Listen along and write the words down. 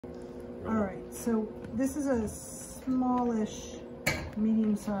All right, so this is a smallish,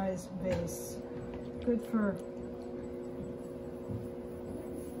 medium-sized vase. Good for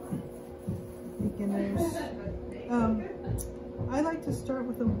beginners. I like to start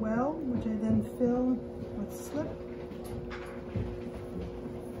with a well, which I then fill with slip.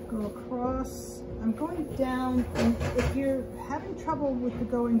 Go across. I'm going down, and if you're having trouble with the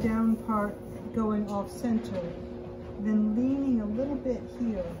going down part, going off center, then leaning a little bit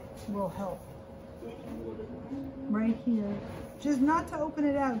here will help. Right here. Just not to open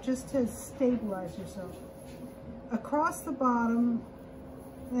it out, just to stabilize yourself. Across the bottom,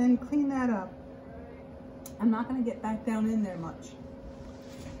 and clean that up. I'm not going to get back down in there much.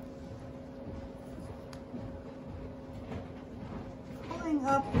 Pulling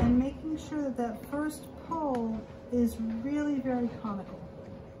up and making sure that that first pull is really very conical.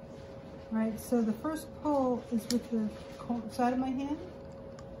 Right, so the first pull is with the side of my hand,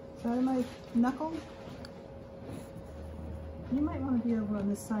 side of my knuckle. You might want to be over on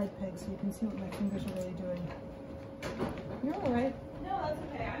this side peg so you can see what my fingers are really doing. You're all right. No, that's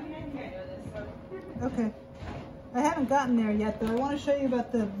okay. I mean, I think I know this, so. Okay. I haven't gotten there yet, though. I want to show you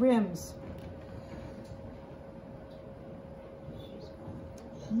about the rims.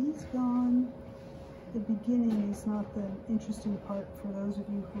 She's gone. The beginning is not the interesting part for those of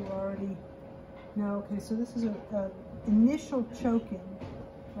you who already know. Okay, so this is a initial choking,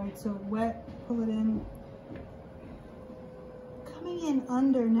 right? So wet, pull it in. Coming in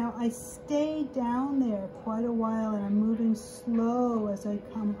under, now I stay down there quite a while and I'm moving slow as I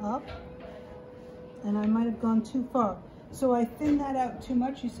come up. And I might have gone too far. So I thin that out too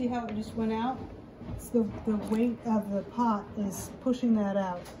much. You see how it just went out? It's the weight of the pot is pushing that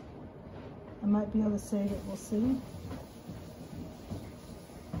out. I might be able to save it, we'll see.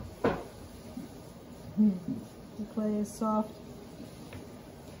 The clay is soft.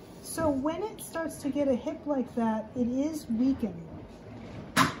 So when it starts to get a hip like that, it is weakening.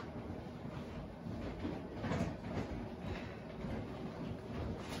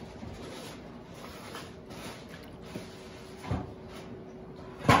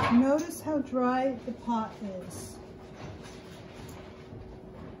 Notice how dry the pot is.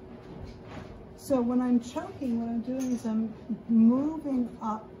 So when I'm choking, what I'm doing is I'm moving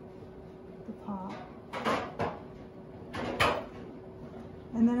up the pot.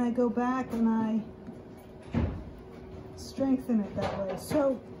 And then I go back and I strengthen it that way.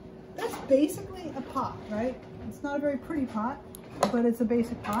 So that's basically a pot, right? It's not a very pretty pot, but it's a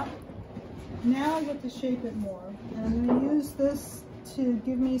basic pot. Now I get to shape it more. And I'm going to use this to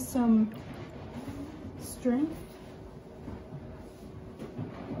give me some strength.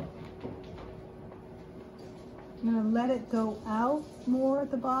 I'm going to let it go out more at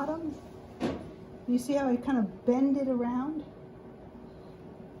the bottom. You see how I kind of bend it around?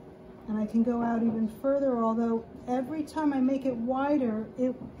 And I can go out even further, although every time I make it wider,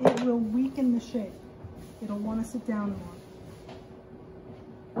 it will weaken the shape. It'll want to sit down more.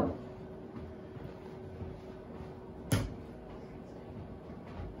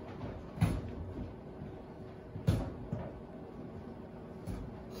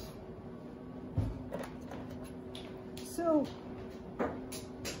 So,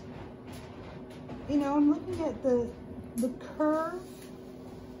 you know, I'm looking at the curve.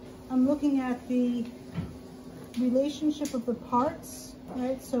 I'm looking at the relationship of the parts,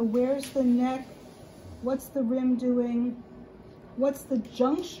 right? So where's the neck? What's the rim doing? What's the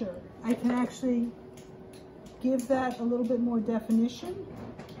juncture? I can actually give that a little bit more definition.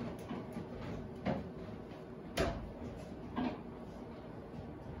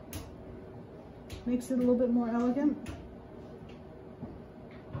 Makes it a little bit more elegant.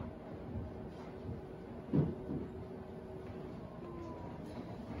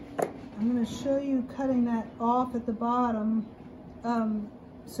 I'm going to show you cutting that off at the bottom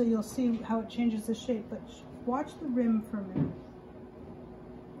so you'll see how it changes the shape, but watch the rim for a minute.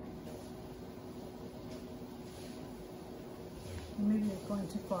 Maybe it's going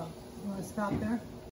too far. You want to stop there?